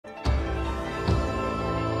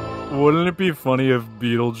Wouldn't it be funny if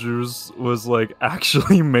Beetlejuice was like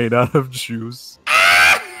actually made out of juice?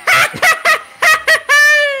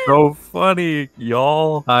 So funny,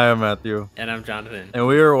 y'all. Hi, I'm Matthew. And I'm Jonathan. And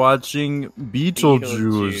we are watching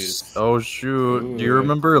Beetlejuice. Oh, shoot. Ooh. Do you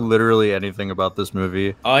remember literally anything about this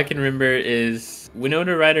movie? All I can remember is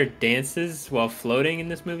Winona Ryder dances while floating in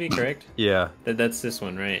this movie, correct? Yeah. That's this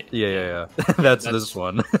one, right? Yeah. That's this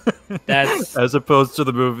one. That's as opposed to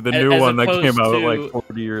the movie, the new one that came out to, like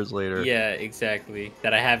 40 years later. Yeah, exactly.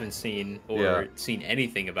 That I haven't seen or seen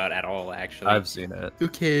anything about at all, actually. I've seen it.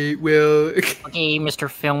 Okay, well... Okay, Mr.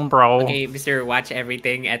 Film Bro. Okay, Mr. Watch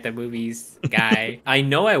Everything at the Movies guy. I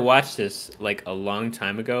know I watched this like a long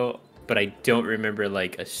time ago, but I don't remember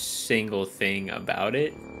like a single thing about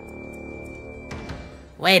it.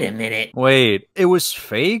 Wait a minute. Wait, it was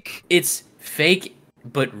fake? It's fake,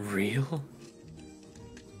 but real?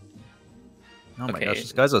 Oh my gosh,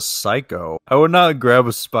 this guy's a psycho. I would not grab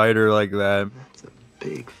a spider like that. That's a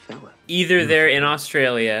big fella. Either they're in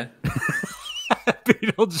Australia.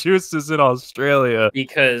 Beetlejuice is in Australia.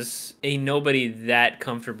 Because ain't nobody that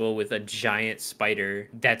comfortable with a giant spider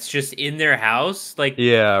that's just in their house. Like,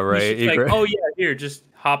 yeah, right. Like, oh yeah, here, just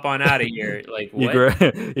hop on out of here. Like, what?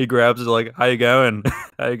 He grabs it like, how you going?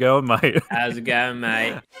 How you going, mate? How's it going,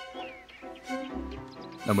 mate?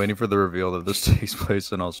 I'm waiting for the reveal that this takes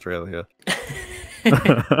place in Australia.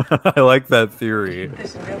 I like that theory.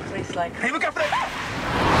 There's no place like... Hey, look out for that!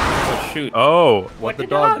 Oh, shoot. Oh, what the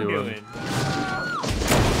dog doing?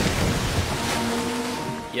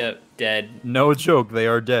 Yep, dead. No joke, they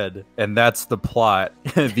are dead. And that's the plot.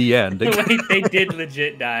 The end. Wait, they did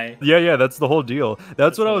legit die. Yeah, that's the whole deal.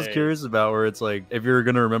 That's what hilarious. I was curious about, where it's like, if you're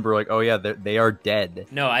gonna remember, like, oh yeah, they are dead.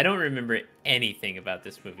 No, I don't remember anything about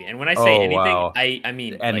this movie. And when I say anything, wow. I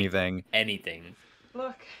mean anything. Like, anything.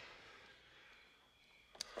 Look.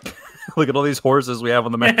 Look at all these horses we have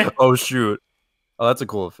on the map. Oh, shoot. Oh, that's a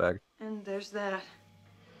cool effect. And there's that.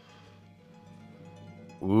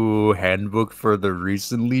 Ooh, handbook for the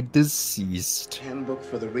recently deceased. Handbook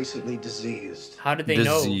for the recently diseased. How did they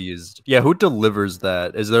know? Diseased. Yeah, who delivers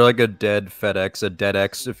that? Is there like a dead FedEx, a dead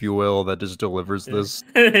X, if you will, that just delivers this?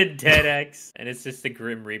 Dead X, and it's just the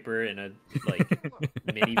Grim Reaper in a like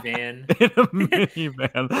minivan. In a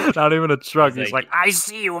minivan, not even a truck. He's like, I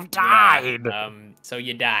see you've died. Yeah, so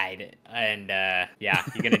you died, and yeah,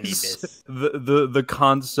 you're gonna need this. The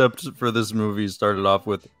concept for this movie started off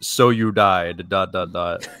with "so you died." ...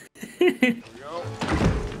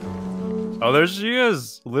 Oh, there she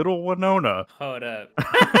is, little Winona. Hold up.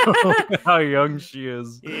 Look at how young she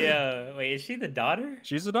is. Yeah, wait, is she the daughter?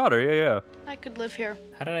 She's a daughter. Yeah. I could live here.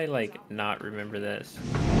 How did I like not remember this?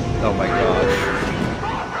 Oh my gosh.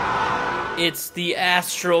 It's the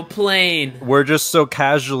astral plane. We're just so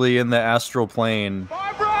casually in the astral plane.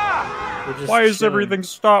 Barbara! Why is everything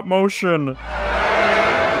stop motion?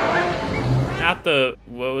 Not the,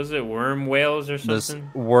 what was it, worm whales or something? This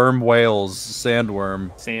worm whales,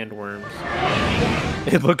 sandworm. Sandworms.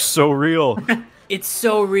 It looks so real. It's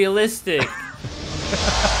so realistic.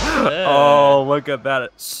 Oh, look at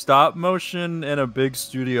that. Stop motion in a big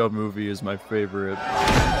studio movie is my favorite.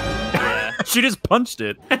 Yeah. She just punched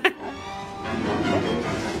it.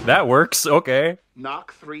 That works, okay.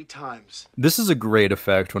 Knock 3 times. This is a great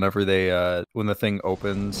effect whenever they, when the thing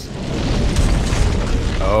opens.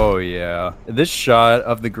 Oh, yeah. This shot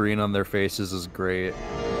of the green on their faces is great.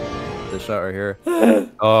 This shot right here.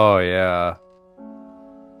 Oh, yeah.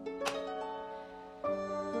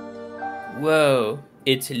 Whoa,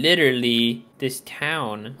 it's literally this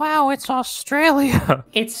town. Wow, it's Australia.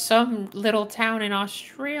 It's some little town in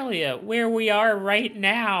Australia, where we are right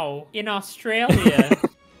now, in Australia.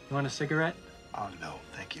 You want a cigarette? Oh, no,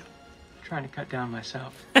 thank you. I'm trying to cut down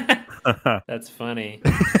myself. That's funny.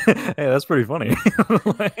 Hey, that's pretty funny.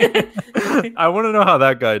 I want to know how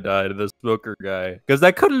that guy died, the smoker guy. Because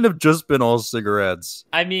that couldn't have just been all cigarettes.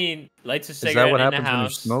 I mean, lights a Is cigarette that what in happens the when you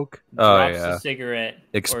house, smoke? Oh, drops yeah. a cigarette,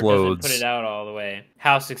 Explodes. or doesn't put it out all the way.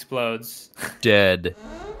 House explodes. Dead.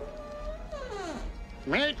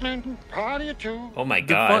 Oh my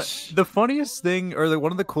gosh. The funniest thing, or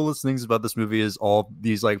one of the coolest things about this movie is all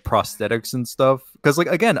these like prosthetics and stuff. Because like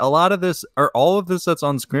again, a lot of this, or all of this that's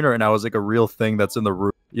on screen right now is like a real thing that's in the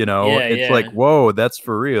room. You know, Yeah, it's like, whoa, that's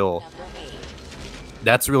for real.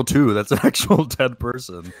 That's real too. That's an actual dead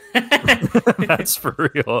person. That's for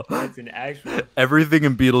real. That's an actual. Everything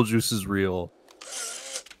in Beetlejuice is real.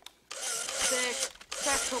 Sick.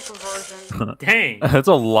 Sexual perversion. Dang. That's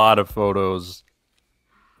a lot of photos.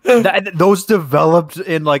 Those developed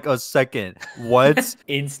in like a second. What?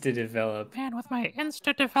 Insta develop. Man, with my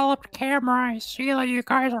insta-developed camera, I see that you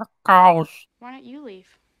guys are ghosts. Why don't you leave?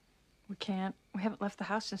 We can't. We haven't left the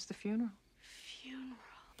house since the funeral. Funeral.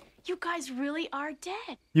 You guys really are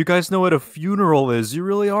dead. You guys know what a funeral is. You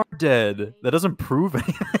really are dead. That doesn't prove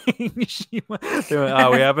anything. They went,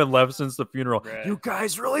 we haven't left since the funeral. Right. You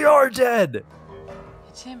guys really are dead.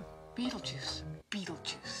 It's him. Beetlejuice.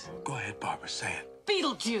 Beetlejuice. Go ahead, Barbara, say it.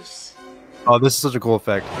 Beetlejuice. Oh, this is such a cool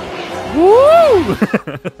effect. Woo!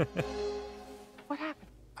 What happened?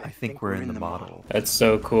 I think we're in the model. That's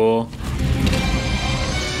so cool.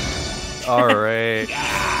 All right.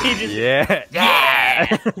 He just,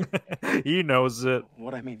 Yeah. He knows it.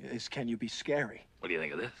 What I mean is, can you be scary? What do you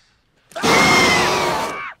think of this?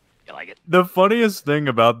 You like it? The funniest thing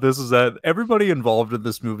about this is that everybody involved in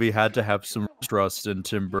this movie had to have some trust in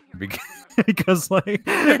Tim Burton because like,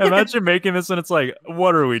 imagine making this and it's like,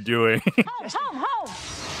 what are we doing? Home, home.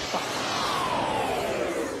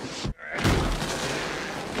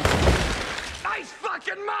 Nice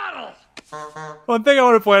fucking model! One thing I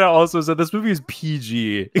want to point out also is that this movie is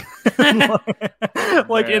PG.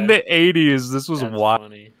 Like in the 80s, this was that's wild.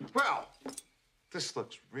 funny. Well, this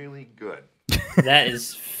looks really good. That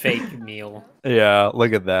is fake meal. Yeah,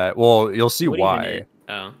 look at that. Well, you'll see What even why. is-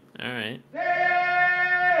 Oh, all right.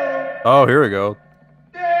 Oh, here we go.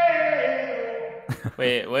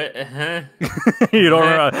 Wait, what? Huh? You don't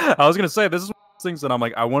remember? I was gonna say this is one of those things that I'm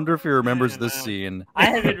like, I wonder if he remembers this scene. I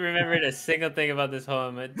haven't remembered a single thing about this whole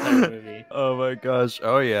entire movie. Oh my gosh.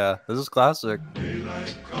 Oh yeah, this is classic.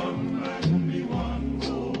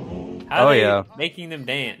 How Oh, are they yeah. making them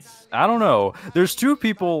dance? I don't know. There's 2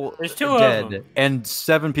 people There's 2 of dead them. and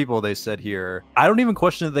 7 people they said here. I don't even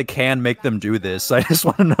question that they can make them do this. I just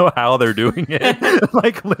want to know how they're doing it.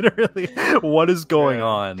 Like literally, what is going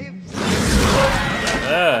on?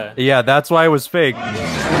 Yeah, that's why it was fake.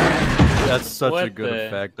 That's such a What good the-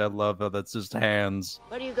 effect. I love how that's just hands.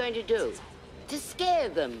 What are you going to do? To scare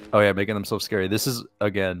them. Oh yeah, making them so scary. This is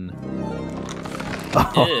again.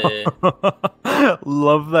 Ew.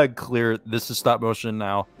 Love that clear. This is stop motion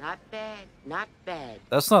now. Not bad. Not bad.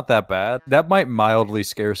 That's not that bad. That might mildly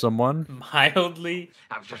scare someone. Mildly.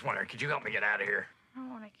 I was just wondering, could you help me get out of here? I don't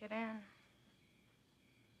want to get in.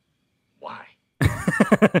 Why?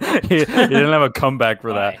 He didn't have a comeback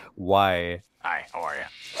for that. Why? Why? Hi, how are you?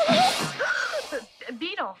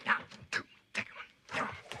 Beetle.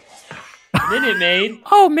 Minute Maid.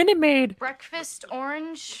 Oh, Minute Maid. Breakfast,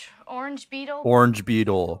 orange beetle. Orange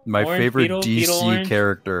Beetle, my Orange favorite Beetle, Beetle DC Orange.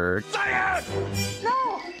 character.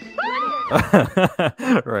 No!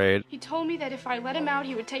 Right. He told me that if I let him out,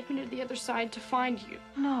 he would take me to the other side to find you.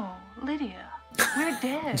 No, Lydia. We're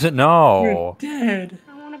dead. No. Dead.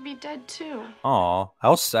 I want to be dead too. Aw,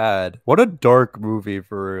 how sad. What a dark movie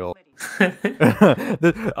for real.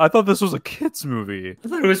 I thought this was a kid's movie. I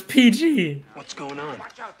thought it was PG. What's going on? I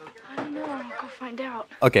don't know. I'll go find out.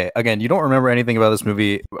 Okay, again, you don't remember anything about this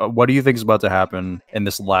movie. What do you think is about to happen in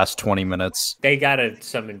this last 20 minutes? They gotta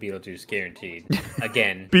summon Beetlejuice, guaranteed.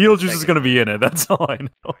 Again. Beetlejuice is gonna be in it, that's all I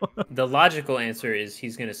know. The logical answer is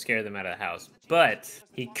he's gonna scare them out of the house, but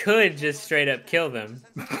he could just straight up kill them,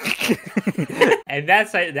 and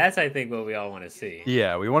that's I think what we all want to see.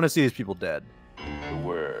 Yeah, we want to see these people dead. The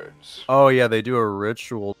words. Oh yeah, they do a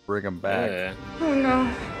ritual to bring them back. Yeah. Oh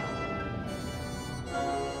no.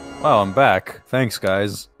 Wow, I'm back. Thanks,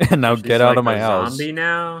 guys. And now She's get out like of my a house. Zombie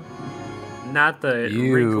now, not the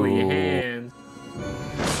Ew. wrinkly hands.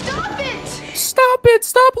 Stop it! Stop it!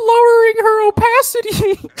 Stop lowering her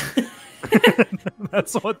opacity!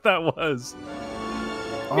 That's what that was.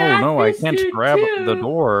 Oh Not no, I this can't dude grab too. the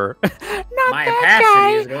door. My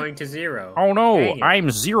opacity is going to 0. Oh no, Dang it. I'm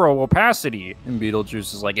 0 opacity. And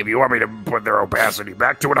Beetlejuice is like, If you want me to put their opacity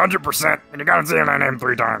back to 100%, then you gotta say my name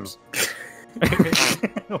 3 times.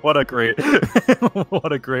 what a great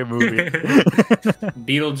what a great movie.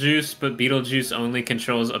 Beetlejuice, but Beetlejuice only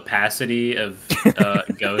controls opacity of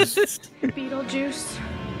ghosts. Beetlejuice.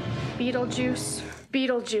 Beetlejuice.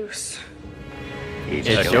 Beetlejuice. It's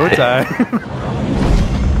showtime.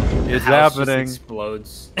 It's House just happening.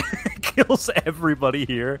 explodes. Kills everybody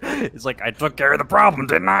here. It's like, I took Care of the problem,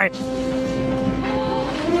 didn't I?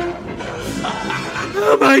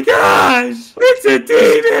 Oh my gosh! It's a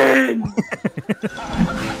demon!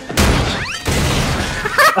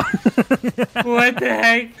 What the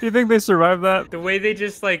heck? Do you think they survived that? The way they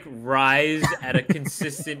just like rise at a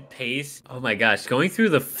consistent pace. Oh my gosh, going through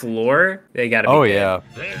the floor, they gotta be Oh dead.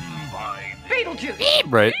 yeah.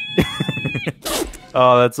 Beetlejuice. Right.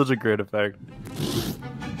 Oh, that's such a great effect.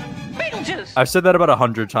 Beetlejuice. I've said that about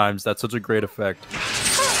 100 times. That's such a great effect.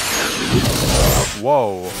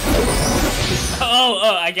 Whoa.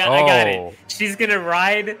 I got it. She's gonna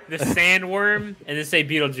ride the sandworm and then say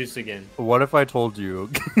Beetlejuice again. What if I told you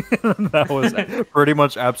that was pretty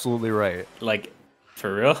much absolutely right? Like,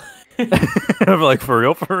 for real? Like, for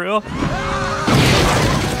real, for real?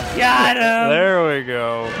 Got him! There we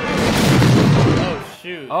go. Oh,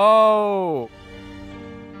 shoot. Oh!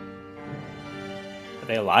 Are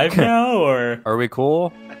they alive now, or? Are we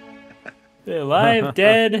cool? Are they alive,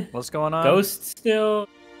 dead? What's going on? Ghosts still?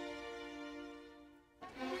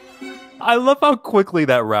 I love how quickly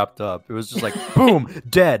that wrapped up. It was just like, boom,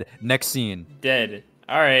 dead. Next scene. Dead.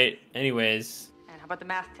 Alright, anyways. And how about the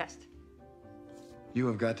math test? You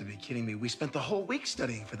have got to be kidding me. We spent the whole week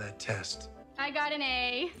studying for that test. I got an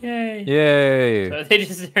A. Yay. Yay. So are they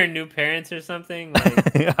just her new parents or something?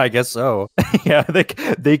 Like... I guess so. Yeah,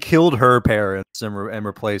 they killed her parents and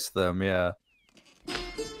replaced them, yeah.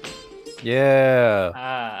 Yeah.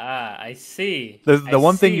 I see. The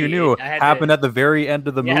one thing you knew happened at the very end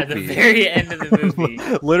of the movie. Yeah, the very end of the movie.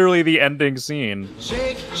 Literally the ending scene.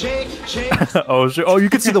 Shake, shake, shake. Oh, you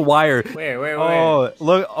can see the wire. Where? Oh,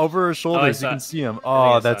 look over her shoulders. You can see him.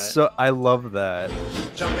 Oh, that's so. I love that.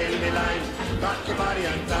 Jump in the line, rock your body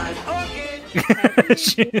on time. Okay.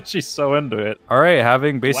 She's so into it. All right,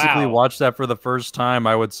 having basically watched that for the first time,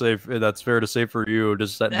 I would say that's fair to say for you,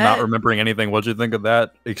 just not remembering anything. What'd you think of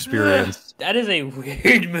that experience? That is a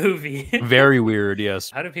weird movie. Very weird, yes.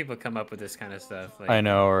 How do people come up with this kind of stuff? Like, I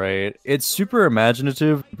know, right? It's super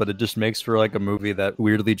imaginative, but it just makes for like a movie that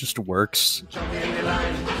weirdly just works.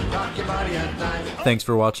 Thanks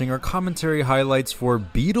for watching our commentary highlights for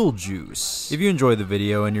Beetlejuice. If you enjoyed the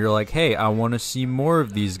video and you're like, hey, I want to see more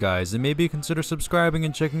of these guys, then maybe consider subscribing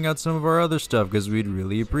and checking out some of our other stuff because we'd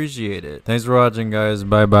really appreciate it. Thanks for watching, guys.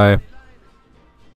 Bye-bye.